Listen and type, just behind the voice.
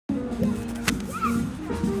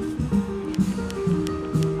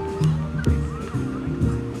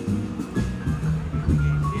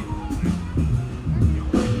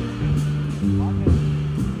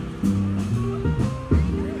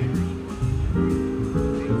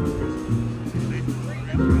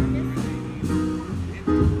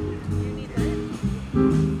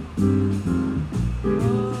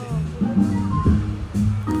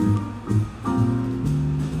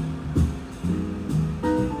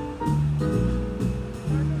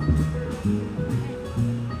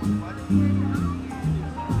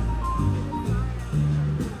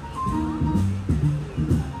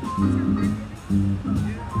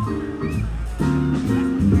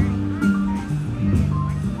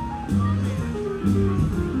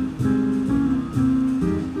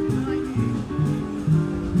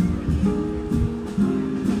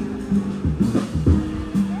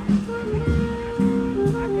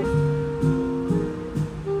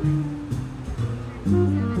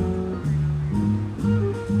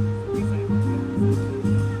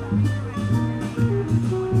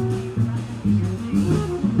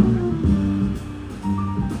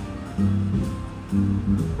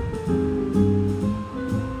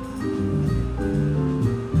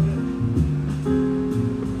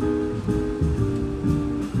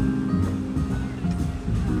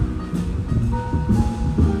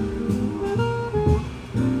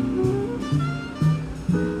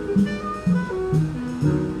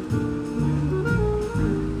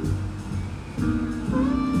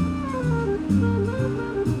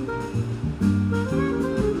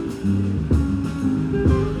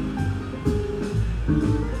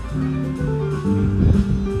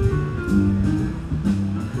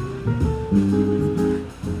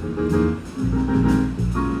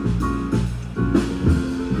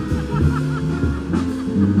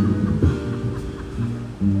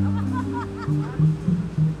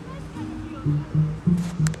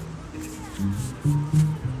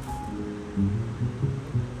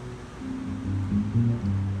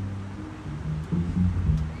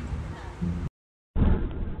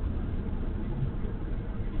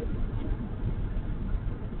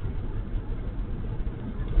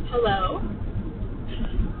Hello.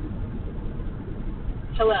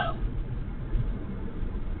 Hello.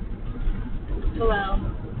 Hello.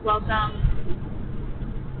 Welcome.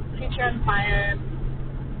 Future on Fire.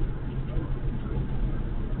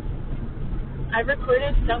 I've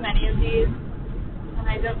recorded so many of these, and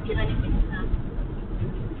I don't give anything to them.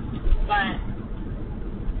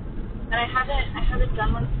 And I haven't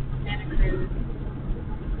done one since Santa Cruz.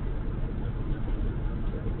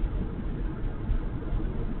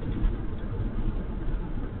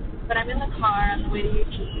 But I'm in the car on the way to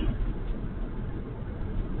Eugene.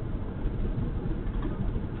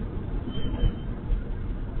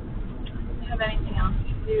 I don't have anything else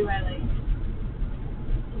to do. I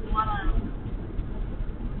wanna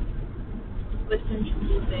listen to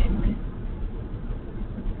music.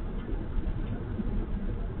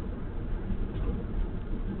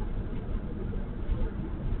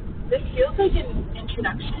 This feels like an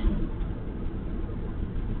introduction.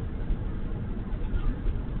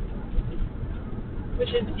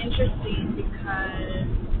 Which is interesting because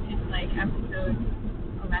it's like episode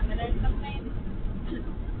 11 or something.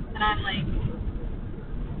 And I'm like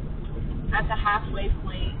at the halfway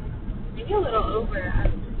point, maybe a little over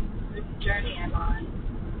of this journey I'm on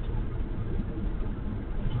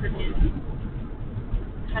for this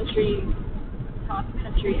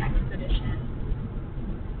cross-country expedition.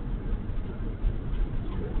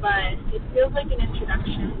 But it feels like an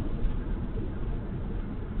introduction.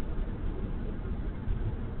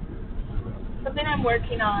 Something I'm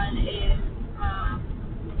working on is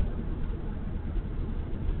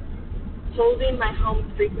holding my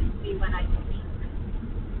home frequency when I speak.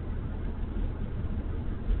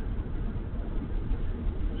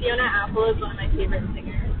 Fiona Apple is one of my favorite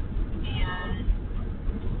singers, and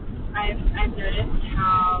I've noticed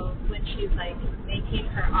how when she's like making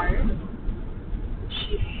her art,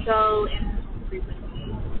 she's so in her home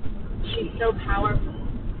frequency. She's so powerful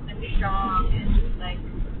and strong, and just like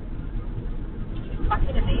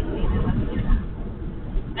fucking amazing. I love to hear that.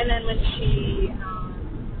 And then when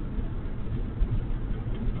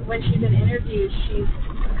she's in interviews, she's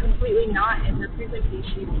completely not in her frequency.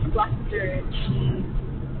 She's flustered.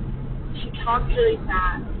 She talks really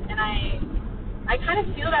fast, and I kind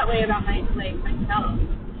of feel that way about myself.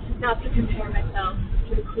 Not to compare myself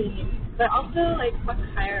to the queen, but also like fuck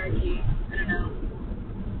hierarchy. I don't know.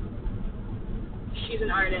 She's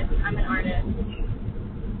an artist. I'm an artist.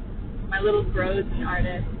 My little bro's an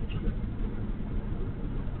artist.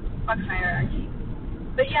 Fuck hierarchy.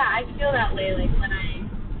 But yeah, I feel that way. Like when I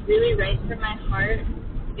really write from my heart,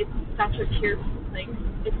 it's such a pure, like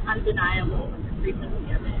it's undeniable what the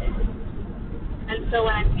frequency of it is. And so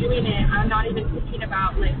when I'm doing it, I'm not even thinking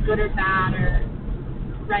about like good or bad or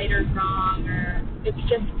right or wrong, or it's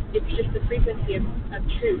just the frequency of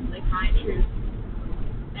truth, like my truth.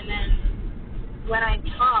 And then when I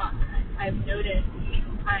talk, I've noticed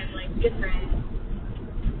I'm like different.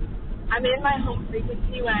 I'm in my home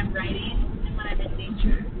frequency when I'm writing and when I'm in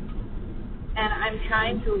nature. And I'm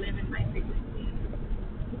trying to live in my frequency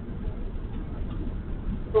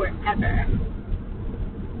forever.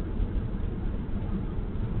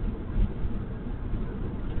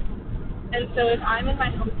 And so if I'm in my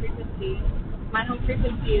home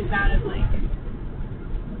frequency is that of like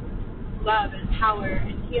love and power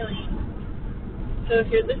and healing. So if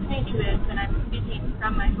you're listening to this and I'm speaking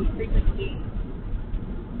from my home frequency,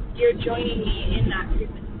 you're joining me in that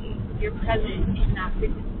frequency. You're present in that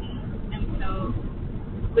frequency. And so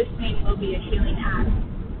listening will be a healing act.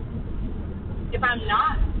 If I'm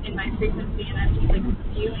not in my frequency and I'm just like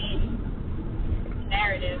spewing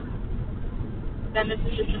narrative, then this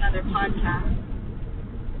is just another podcast.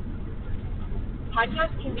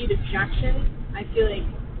 Podcasts can be distractions. I feel like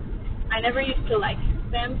I never used to like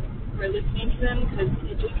them or listening to them because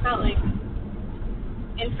it just felt like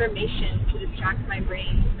information to distract my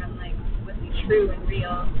brain from like what's true and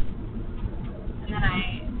real. And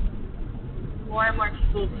then more and more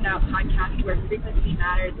people put out podcasts where frequency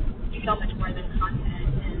matters so much more than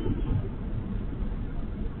content, and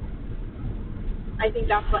I think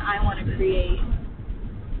that's what I want to create.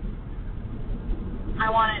 I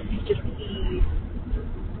want it to just be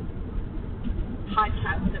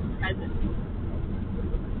podcasts of presence.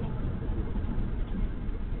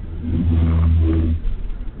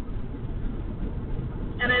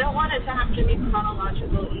 And I don't want it to have to be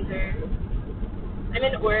chronological either. I'm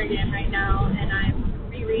in Oregon right now, and I'm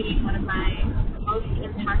rereading one of my most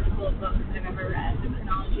impactful books I've ever read, The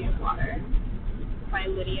Chronology of Water, by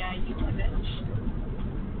Eugene.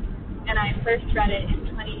 And I first read it in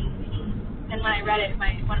 2018. And when I read it,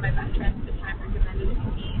 one of my best friends at the time recommended it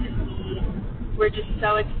to me, and we were just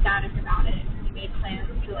so ecstatic about it. We made plans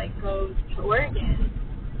to like go to Oregon,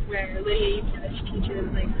 where Lydia Eugene teaches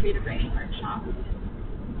like creative writing workshops.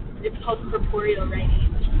 It's called corporeal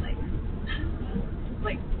writing, which is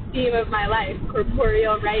like theme of my life,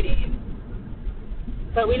 corporeal writing.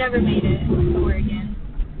 But we never made it to Oregon.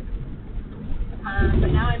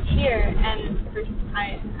 But now I'm here, and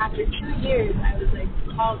after 2 years, I was like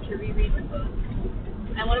called to reread the book.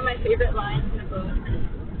 And one of my favorite lines in the book,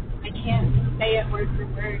 I can't say it word for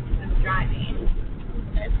word because I'm driving.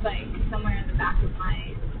 And it's like somewhere in the back of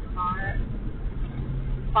my car,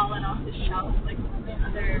 fallen off the shelf, like all my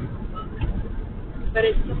other books. But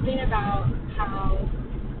it's something about how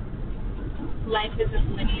life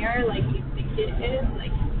isn't linear like you think it is.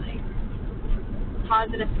 Like cause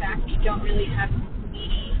and effect don't really have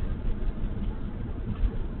meaning.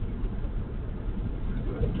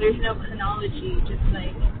 There's no chronology, just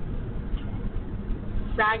like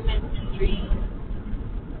fragments and dreams.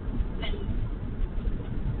 And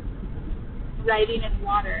writing and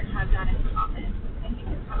water have that in common. I think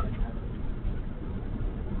is how it's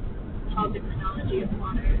called the chronology of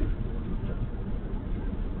water.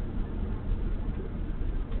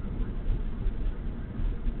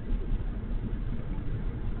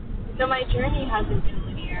 So my journey hasn't been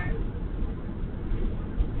linear.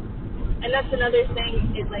 And that's another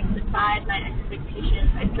thing, is like beside my expectations,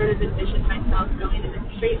 I sort of envisioned myself going in a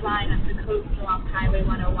straight line up the coast along Highway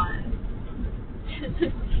 101.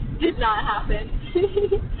 Did not happen.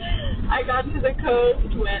 I got to the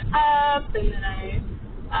coast, went up, and then I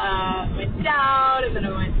went down, and then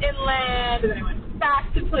I went inland, and then I went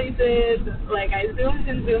back to places. Like I zoomed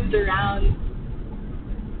and zoomed around.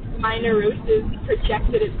 My neurosis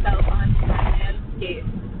projected itself onto my landscape.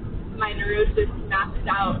 My neurosis mapped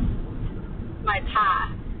out my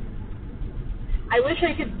path. I wish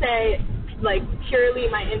I could say, like, purely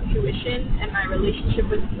my intuition and my relationship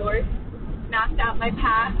with Source mapped out my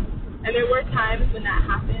path. And there were times when that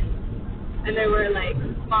happened. And there were, like,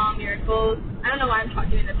 small miracles. I don't know why I'm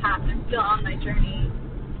talking in the past. I'm still on my journey.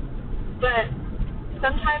 But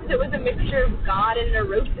sometimes it was a mixture of God and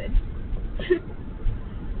neurosis.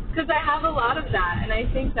 Because I have a lot of that, and I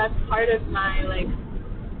think that's part of my, like,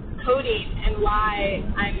 coding and why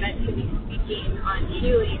I'm meant to be speaking on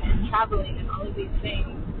healing and traveling and all of these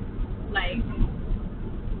things. Like,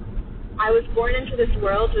 I was born into this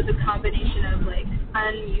world with a combination of, like,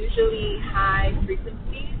 unusually high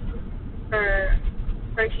frequencies for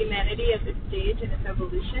humanity at this stage in its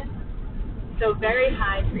evolution. So very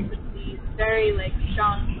high frequencies, very, like,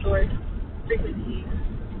 strong source frequencies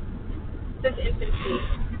since infancy.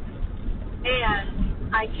 And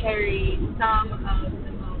I carry some of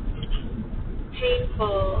the most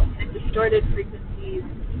painful and distorted frequencies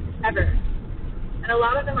ever. And a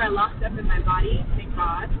lot of them are locked up in my body, thank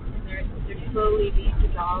God, and they're slowly being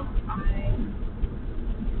dissolved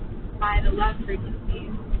by the love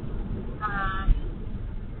frequencies.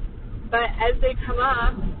 But as they come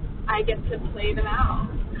up, I get to play them out.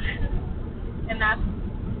 And that's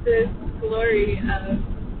the glory of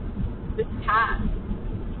this path.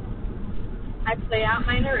 I play out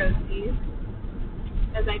my neuroses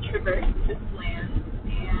as I traverse this land,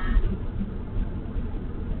 and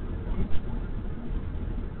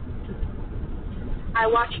I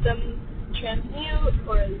watch them transmute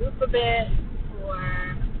or loop a bit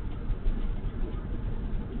or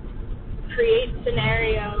create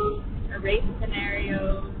scenarios, erase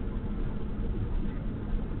scenarios.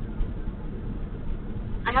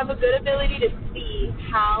 I have a good ability to see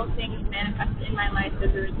how things manifest in my life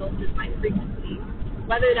as a result of my frequency,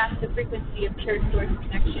 whether that's the frequency of pure source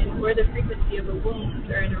connection or the frequency of a wound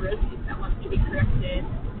or a neurosis that wants to be corrected.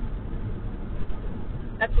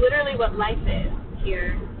 That's literally what life is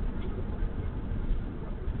here.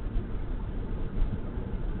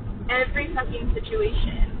 Every fucking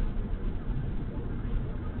situation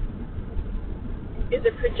is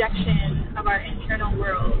a projection of our internal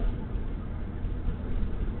world.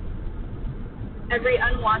 Every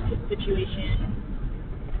unwanted situation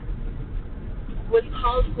was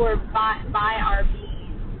called for by our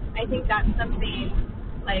being. I think that's something,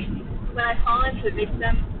 like, when I fall into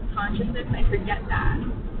victim consciousness, I forget that.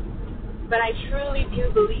 But I truly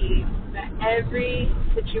do believe that every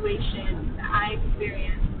situation that I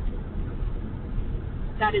experience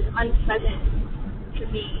that is unpleasant to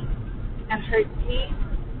me and hurts me,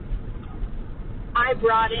 I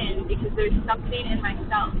brought in because there's something in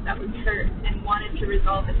myself that was hurt and wanted to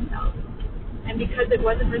resolve itself. And because it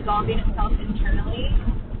wasn't resolving itself internally,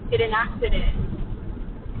 it enacted it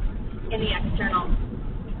in the external.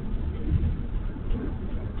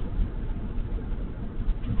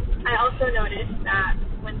 I also noticed that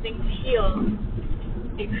when things heal,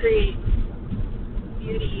 it creates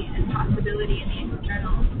beauty and possibility in the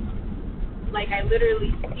external. Like, I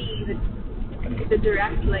literally see the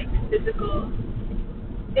direct, like, physical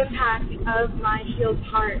impact of my healed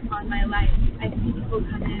heart on my life. I see people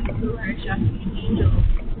come in who are just angels,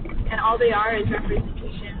 and all they are is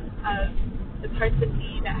representation of the parts of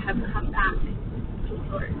me that have come back to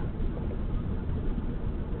source.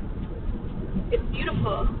 It's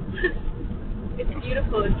beautiful. It's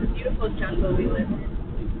beautiful. It's a beautiful jungle we live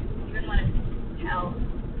in, even when it's hell.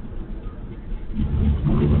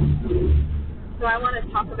 So I want to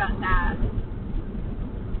talk about that.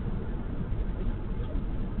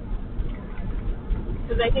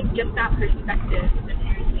 Because I think just that perspective is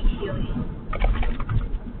inherently healing.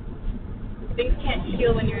 Things can't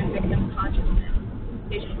heal when you're in victim consciousness.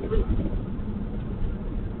 They just lose.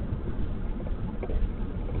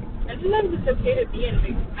 And sometimes it's okay to be in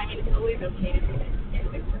victim. I mean, it's always okay to be in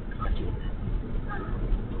victim consciousness.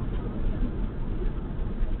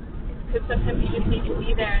 Because sometimes you just need to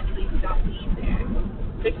be there until you stop being there.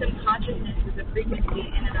 Victim consciousness is a frequency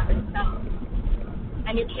in and of itself.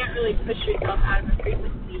 And you can't really push yourself out of a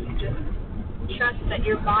frequency. You just trust that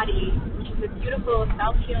your body, which is a beautiful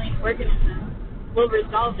self-healing organism, will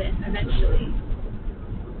resolve it eventually.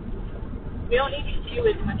 We don't need to do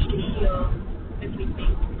as much to heal as we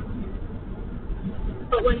think.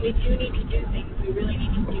 But when we do need to do things, we really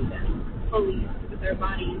need to do them fully with our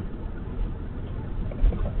bodies.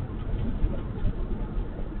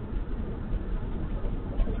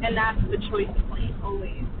 And that's the choice point,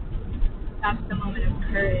 always. That's the moment of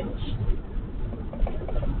courage.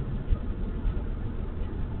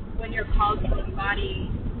 When you're called to embody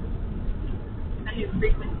a new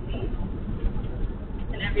frequency,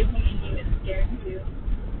 and everything in you is scared to.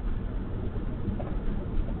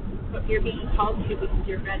 But you're being called to because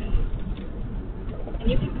you're ready. And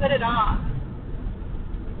you can put it off,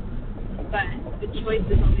 but the choice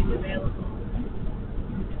is always available.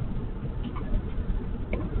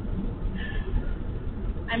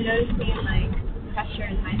 I'm noticing, like, pressure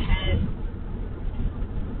in my head.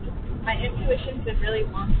 My intuition's been really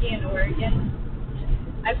wonky in Oregon.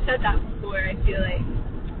 I've said that before. I feel like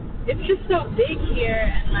it's just so big here,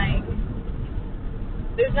 and, like,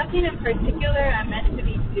 there's nothing in particular I'm meant to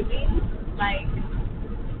be doing. Like,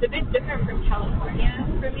 it's a bit different from California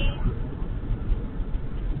for me.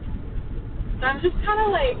 So I'm just kind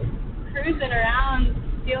of, like, cruising around,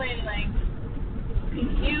 feeling, like,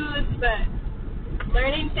 confused, but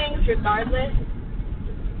learning things regardless.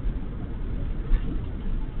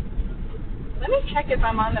 Let me check if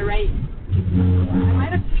I'm on the right. I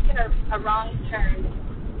might have taken a wrong turn.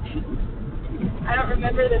 I don't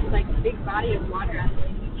remember this, like, big body of water on the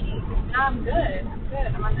Eugene. No, I'm good.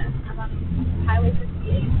 I'm on Highway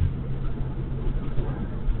 58.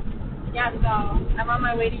 Yeah, so I'm on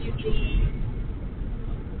my way to Eugene.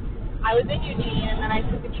 I was in Eugene, and then I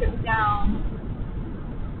took a trip down,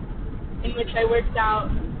 in which I worked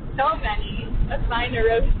out so many of my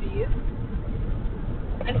neuroses,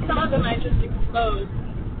 and some of them I just exposed,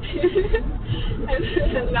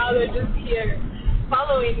 and now they're just here,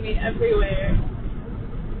 following me everywhere.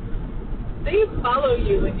 They follow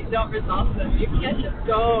you when you don't resolve them. You can't just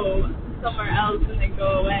go somewhere else and then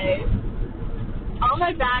go away. All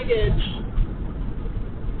my baggage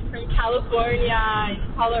from California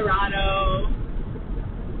and Colorado,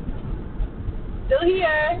 still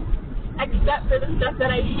here, except for the stuff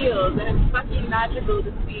that I healed, and it's fucking magical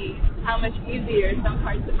to see how much easier some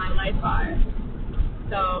parts of my life are.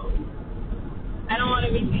 So, I don't want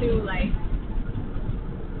to be too, like,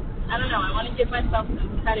 I don't know, I want to give myself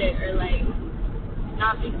some credit, or, like,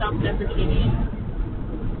 not be self-deprecating.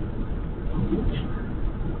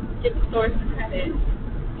 Give the source credit.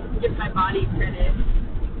 Give my body credit.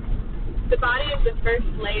 The body is the first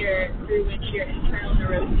layer through which your internal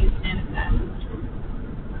neuroses manifest.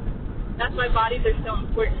 That's why bodies are so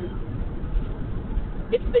important.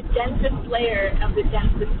 It's the densest layer of the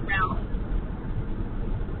densest realm.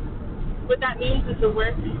 What that means is the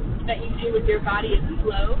work that you do with your body is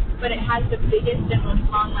slow, but it has the biggest and most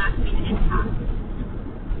long-lasting impact.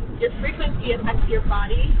 Your frequency affects your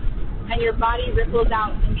body, and your body ripples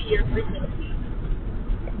out into your frequency.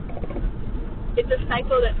 It's a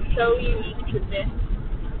cycle that's so unique to this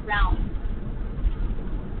realm.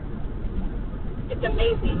 It's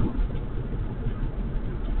amazing.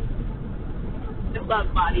 I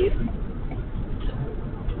love bodies.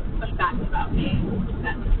 Fun fact about me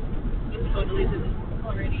that you totally didn't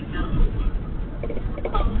already know.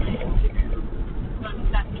 Follow my Instagram. I'm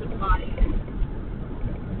obsessed with bodies.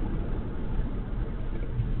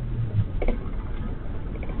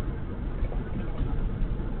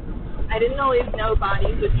 I didn't always know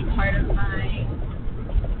bodies would be part of my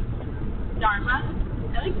Dharma.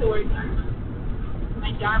 I like the word Dharma.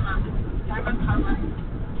 My Dharma karma.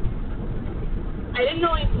 I didn't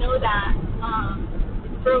always know that.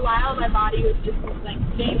 For a while, my body was just this, like,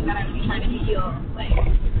 thing that I was trying to heal. Like,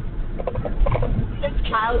 since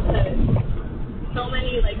childhood, so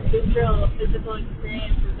many, like, visceral, physical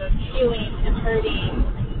experiences of healing and hurting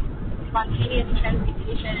and spontaneous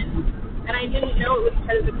transmutation. And I didn't know it was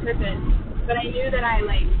part of the purpose. But I knew that I,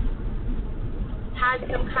 like, had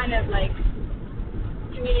some kind of, like,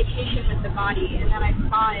 communication with the body, and that I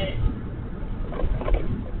saw it.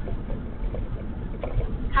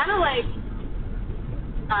 Kind of like,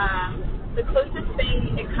 the closest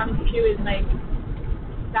thing it comes to is, like,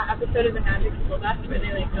 that episode of The Magic School Bus where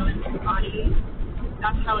they, like, go into the body.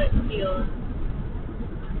 That's how it feels.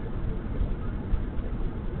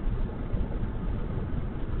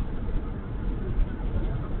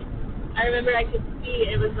 I remember I could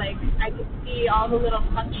see all the little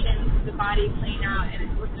functions of the body playing out, and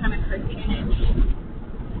it was kind of cartoonish.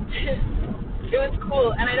 It was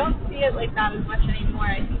cool, and I don't see it like that as much anymore.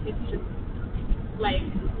 I think it's just, like,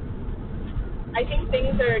 I think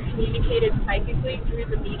things are communicated psychically through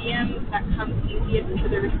the medium that comes easiest to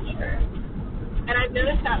the receiver. And I've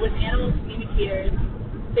noticed that with animal communicators,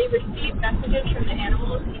 they receive messages from the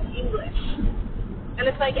animals in English. And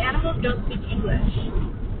it's like animals don't speak English.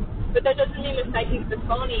 But that doesn't mean the psychic's the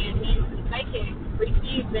phony. It means the psychic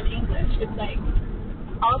receives in English. It's like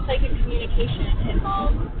all psychic communication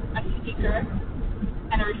involves a speaker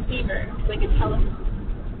and a receiver, like a telephone.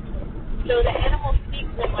 So the animal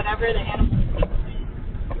speaks in whatever the animal speaks in.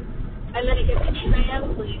 And then it gets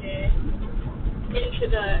translated into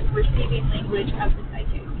the receiving language of the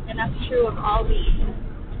psychic. And that's true of all beings.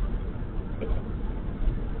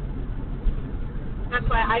 That's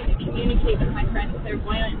why I can communicate with my friends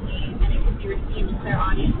clairvoyantly, and it can be received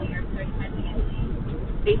clairaudiently or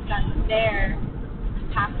clairsentiently based on their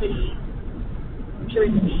capacity to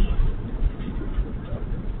receive.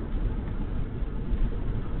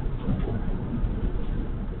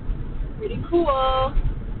 Pretty cool.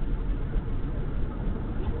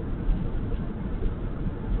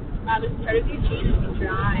 Wow, this part of Eugene is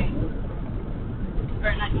dry.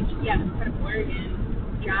 Or not Eugene, yeah, this part of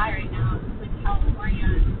Oregon is dry right now. California.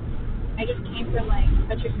 I just came from, like,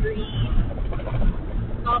 such a green,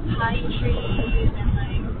 all pine trees, and,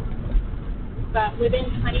 like, but within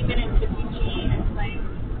 20 minutes of Eugene, it's like,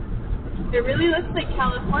 it really looks like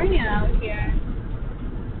California out here.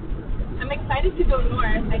 I'm excited to go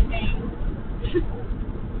north, I think.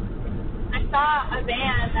 I saw a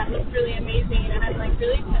van that looked really amazing, and I'm, like,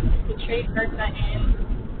 really tempted to trade Bertha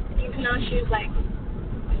in, even though she's, like,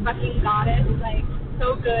 a fucking goddess, like,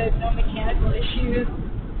 so good, no mechanical issues.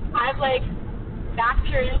 I've, like, backed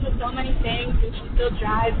her into so many things, and she still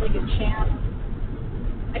drives like a champ.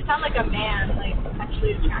 I sound like a man, like,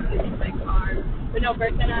 sexually attracted to my car. But no,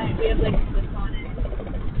 Bertha and I, we have, like, clips on it.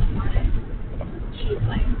 She's,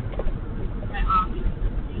 like, my option.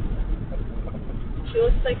 She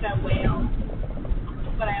looks like a whale.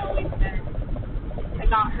 That's what I always said. I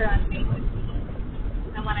got her on May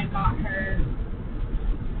 15th. And when I got her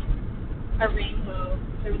a rainbow,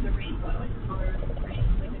 there was a rainbow in color of the rain,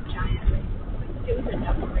 like a giant rainbow. It was a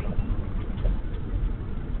double rainbow.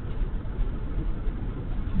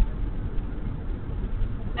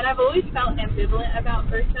 And I've always felt ambivalent about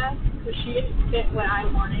Bertha, because she didn't fit what I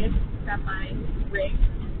wanted from my rig.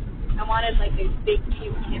 I wanted, like, a big,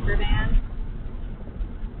 cute camper van,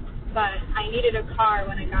 but I needed a car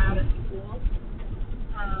when I got out of school.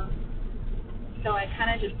 So I kind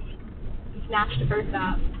of just snatched Bertha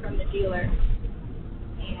up from the dealer,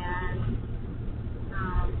 and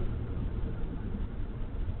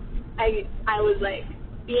I was, like,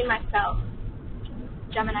 being myself.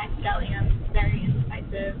 Gemini stellium, very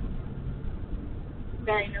indecisive,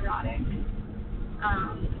 very neurotic.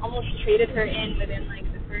 Almost traded her in within,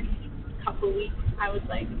 like, the first couple weeks. I was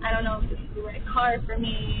like, I don't know if this is the right car for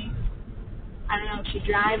me. I don't know if she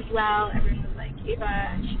drives well. Everyone was like,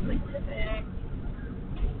 Ava, she's, like, perfect.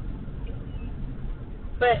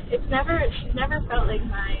 But she's never felt like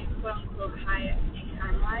my quote-unquote highest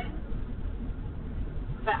timeline.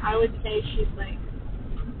 But I would say she's, like,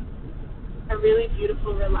 a really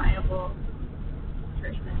beautiful, reliable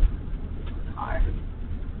person, car.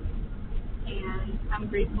 And I'm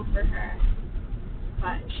grateful for her.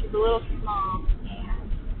 But she's a little small,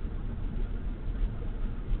 and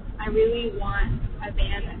I really want a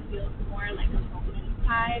van that feels more like a home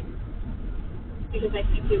inside, because I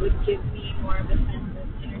think it would give me more of a sense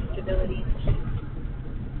of inner stability and peace.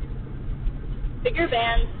 Bigger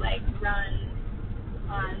vans, like, run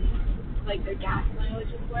on, like, their gas mileage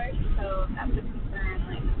is worse, so that's a concern.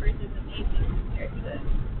 like the first is amazing compared to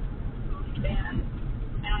most vans.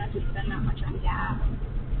 I don't have to spend that much on gas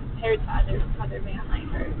compared to other van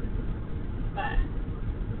lifers. But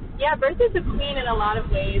yeah, Bertha's a queen in a lot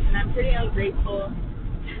of ways, and I'm pretty ungrateful.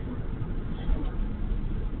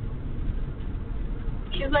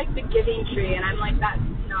 She's like the giving tree, and I'm like that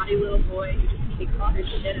naughty little boy who just takes all her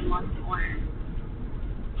shit and wants more.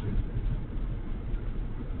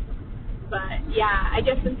 But yeah, I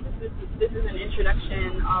guess since this is an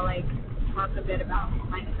introduction, I'll like talk a bit about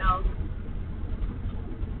myself.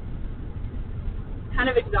 Kind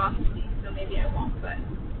of exhausts me, so maybe I won't. But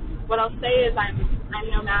what I'll say is I'm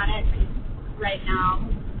nomadic right now.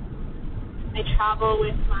 I travel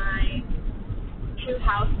with my 2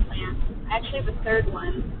 house plants. I actually have a third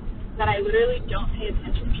one that I literally don't pay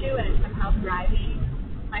attention to, and it's somehow thriving.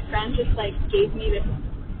 My friend just like gave me this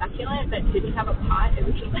succulent that didn't have a pot. It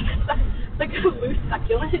was just like a loose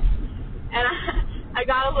succulent, and I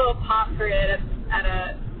got a little pot for it at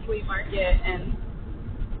a flea market, and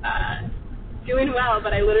doing well,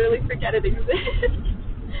 but I literally forget it exists.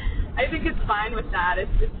 I think it's fine with that.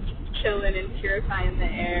 It's just chilling and purifying the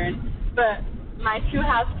air. But my 2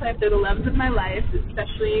 houseplants are the loves of my life,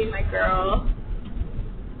 especially my girl.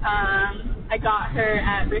 I got her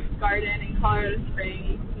at Rick's Garden in Colorado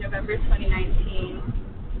Springs, November 2019.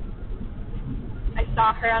 I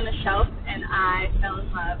saw her on the shelf and I fell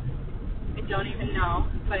in love. I don't even know,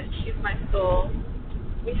 but she's my soul.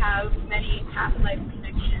 We have many past life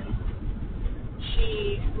connections.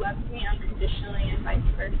 She loves me unconditionally and vice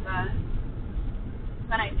versa.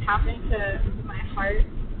 When I tap into my heart,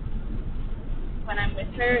 when I'm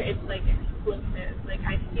with her, it's like explosive. Like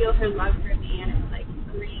I feel her love for me, and it's like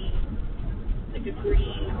green, like a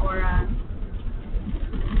green aura.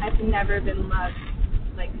 I've never been loved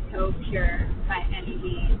like so pure by any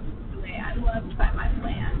being the way I'm loved by my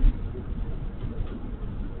plants.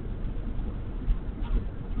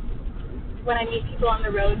 When I meet people on the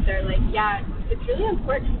road, they're like, yeah, it's really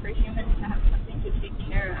important for humans to have something to take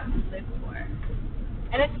care of, to live for.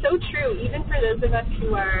 And it's so true, even for those of us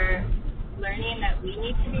who are learning that we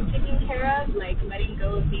need to be taken care of, like letting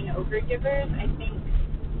go of being overgivers. I think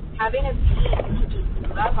having a being to just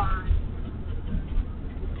love on,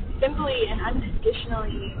 simply and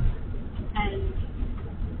unconditionally, and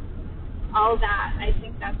all that, I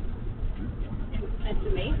think it's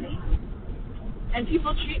amazing. And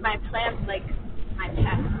people treat my plants like my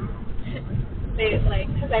pets. They like,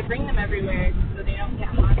 because I bring them everywhere so they don't get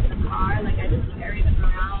hot in the car. Like I just carry them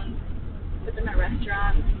around, put them at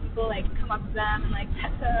restaurants. People like come up to them and like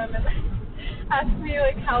pet them and like ask me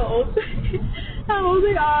like how old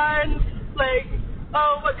they are, and like,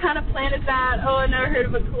 oh, what kind of plant is that? Oh, I never heard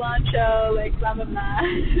of a calancho. Like blah blah blah.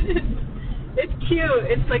 It's cute.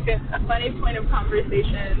 It's like a funny point of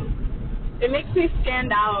conversation. It makes me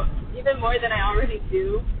stand out even more than I already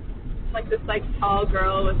do. Like this like tall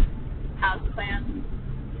girl with houseplants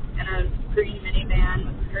and a green minivan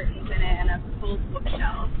with curtains in it and a full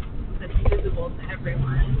bookshelf that's visible to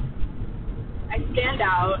everyone. I stand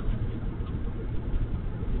out,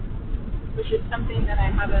 which is something that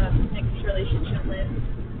I have a mixed relationship with.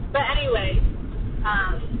 But anyway,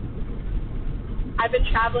 I've been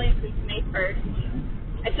traveling since May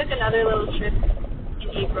 1st. I took another little trip in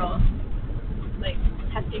April, like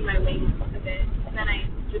testing my wings a bit, and then I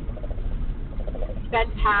just bed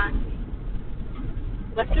packed,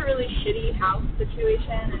 left a really shitty house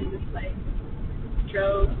situation, and just like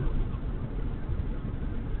drove.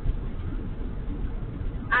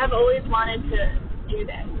 I've always wanted to do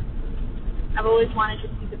this. I've always wanted to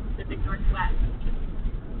see the Pacific Northwest.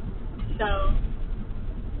 So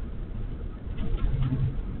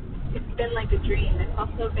it's been like a dream. It's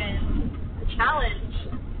also been a challenge.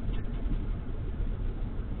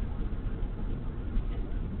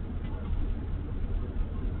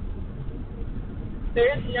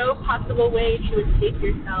 There is no possible way to escape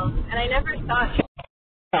yourself. And I never thought...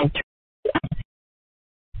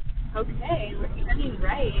 Okay, we're turning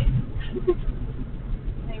right.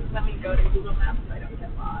 Thanks, let me go to Google Maps so I don't get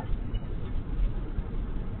lost.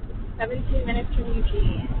 17 minutes from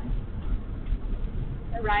Eugene.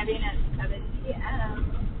 Arriving at 7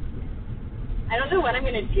 p.m. I don't know what I'm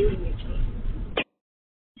going to do in Eugene.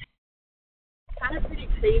 Kind of pretty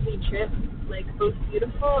crazy trip, like both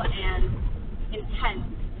beautiful and intense,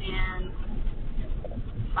 and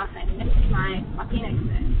fuck, I missed my fucking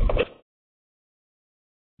exit.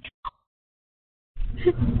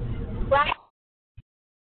 Well,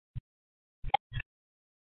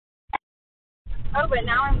 oh, but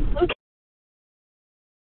now I'm close.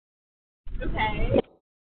 Okay.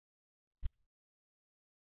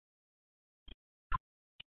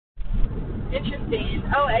 Interesting.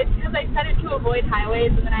 Oh, it's because I set it to avoid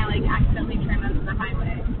highways and then I like accidentally turned onto the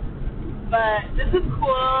highway. But this is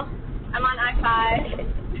cool. I'm on I-5.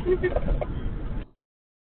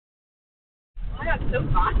 Oh my god, so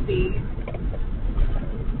bossy.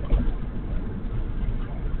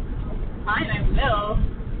 Fine, I will.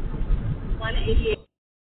 188.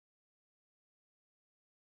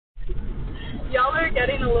 Y'all are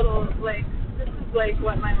getting a little, like, this is like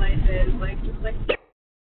what my life is. Like, just like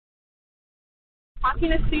talking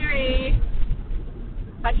to Siri.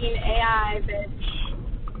 Fucking AI, bitch.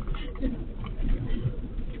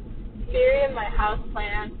 Siri and my house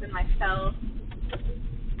plants and myself.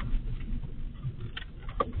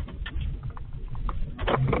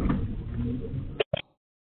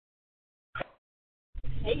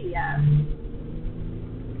 Hey, yeah.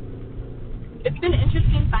 It's been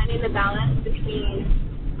interesting finding the balance between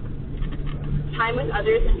time with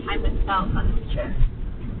others and time with self on this trip.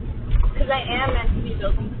 Because I am meant to be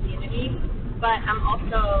building community, but I'm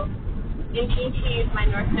also, in GTs, my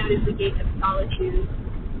North Node is the gate of solitude.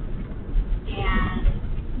 And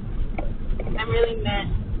I'm really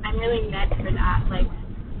meant for that, like,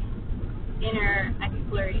 inner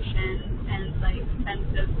exploration and, like, sense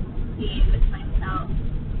of being with myself.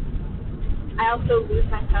 I also lose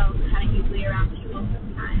myself kind of easily around people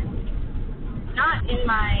sometimes. Not in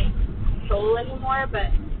my soul anymore,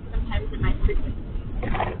 but sometimes in my frequency.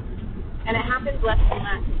 And it happens less and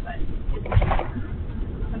less, but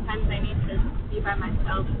sometimes I need to be by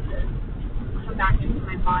myself to come back into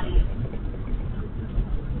my body.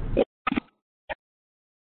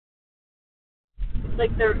 It's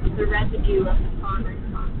like the residue of the father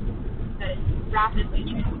song that is rapidly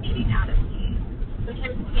transmuting out of me.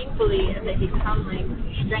 Sometimes painfully as I become like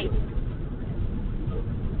strength.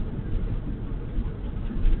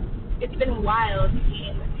 It's been wild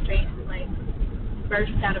seeing the strength like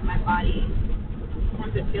burst out of my body.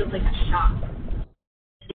 Sometimes it feels like a shock.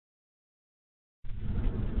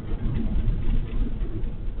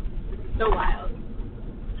 So wild.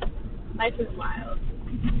 Life is wild.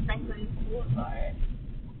 Franklin Boulevard.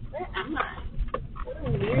 Where am I? What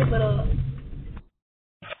a weird little.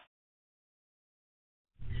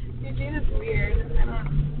 Eugene is weird.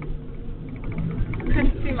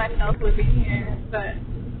 Couldn't see myself living here, but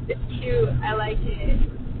it's cute. I like it.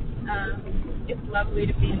 It's lovely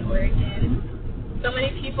to be in Oregon. So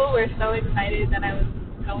many people were so excited that I was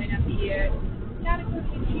going up here. Gotta go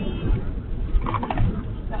Eugene.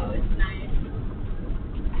 So it's nice.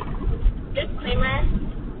 Disclaimer,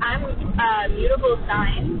 I'm a mutable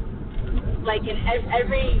sign. Like in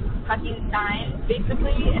every fucking sign,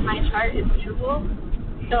 basically, in my chart is mutable.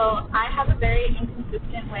 So I have a very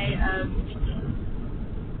inconsistent way of thinking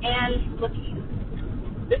and looking.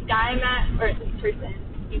 This guy I met, or this person,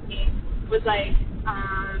 excuse me, was like,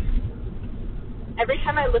 every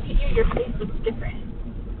time I look at you, your face looks different.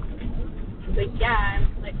 He's like, yeah, I'm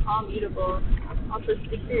like all mutable. Also,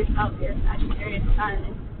 speak for yourself. You're a Sagittarius sun.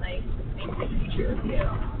 It's like makes it true with you.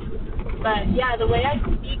 But yeah, the way I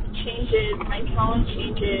speak changes. My tone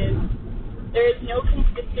changes. There is no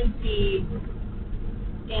consistency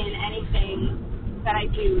in anything that I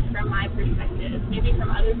do from my perspective. Maybe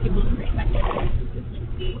from other people's perspective, there's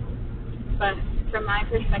consistency. But from my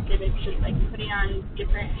perspective, it's just like putting on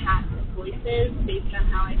different hats and voices based on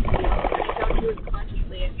how I feel. I don't do it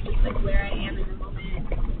consciously. It's just like where I am in the moment,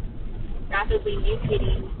 rapidly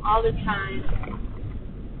mutating all the time.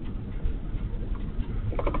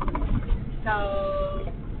 So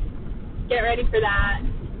get ready for that.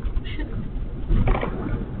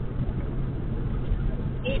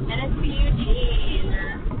 8 minutes to Eugene.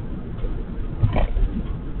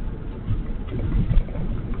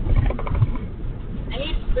 I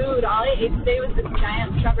need food. All I ate today was this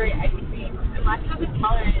giant strawberry ice cream. I'm lactose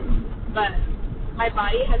intolerant, but my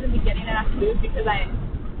body hasn't been getting enough food because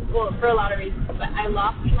well, for a lot of reasons, but I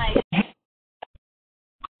left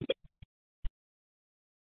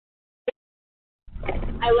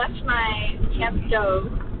my camp stove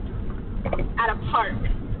at a park,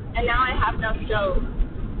 and now I have no stove.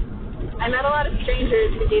 I met a lot of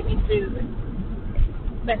strangers who gave me food,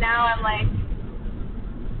 but now I'm like,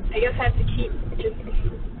 I guess I have to keep just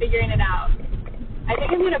figuring it out. I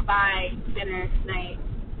think I'm going to buy dinner tonight.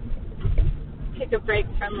 Take a break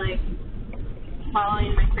from, like,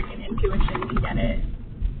 following my freaking intuition to get it.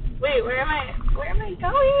 Wait, where am I going?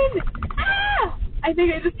 Ah! I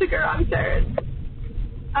think I just took a wrong turn.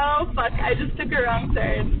 Oh, fuck, I just took a wrong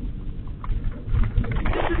turn.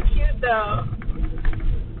 This is cute, though.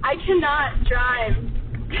 I cannot drive.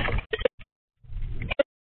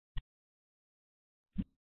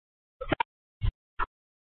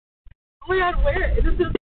 Oh my god, where? This is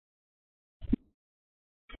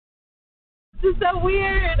This is so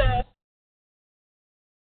weird.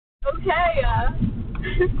 Okay.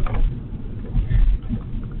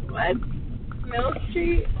 What? Mill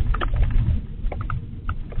Street?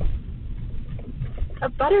 A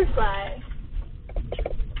butterfly.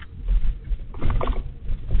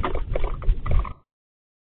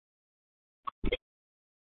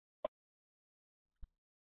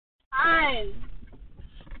 Fine.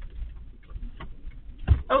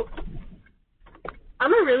 Oh.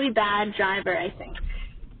 I'm a really bad driver, I think.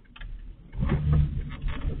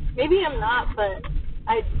 Maybe I'm not, but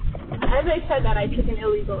as I said that, I took an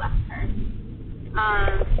illegal left turn.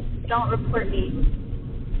 Don't report me.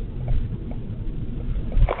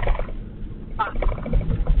 Fuck.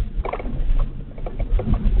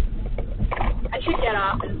 I should get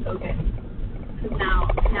off and focus, because now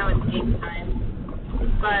it's game time.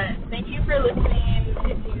 But thank you for listening.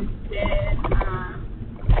 If you did,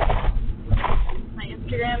 my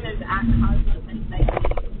Instagram is @cosmosinsight.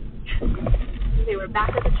 Okay, we're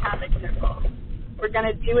back at the traffic circle. We're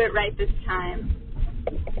gonna do it right this time.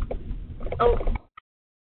 Oh,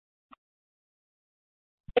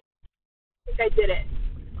 I think I did it.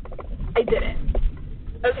 I did it.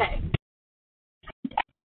 Okay.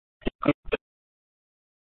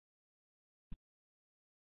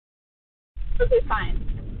 Okay, fine.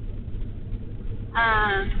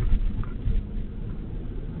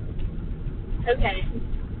 Okay.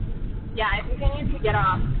 Yeah, I think I need to get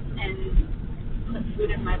off and put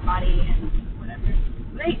food in my body and whatever.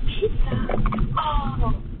 Great pizza.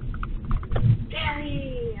 Oh,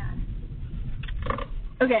 dairy.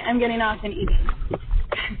 Okay, I'm getting off and eating.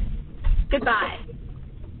 Goodbye.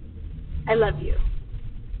 I love you.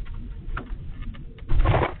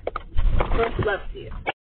 Most love to you.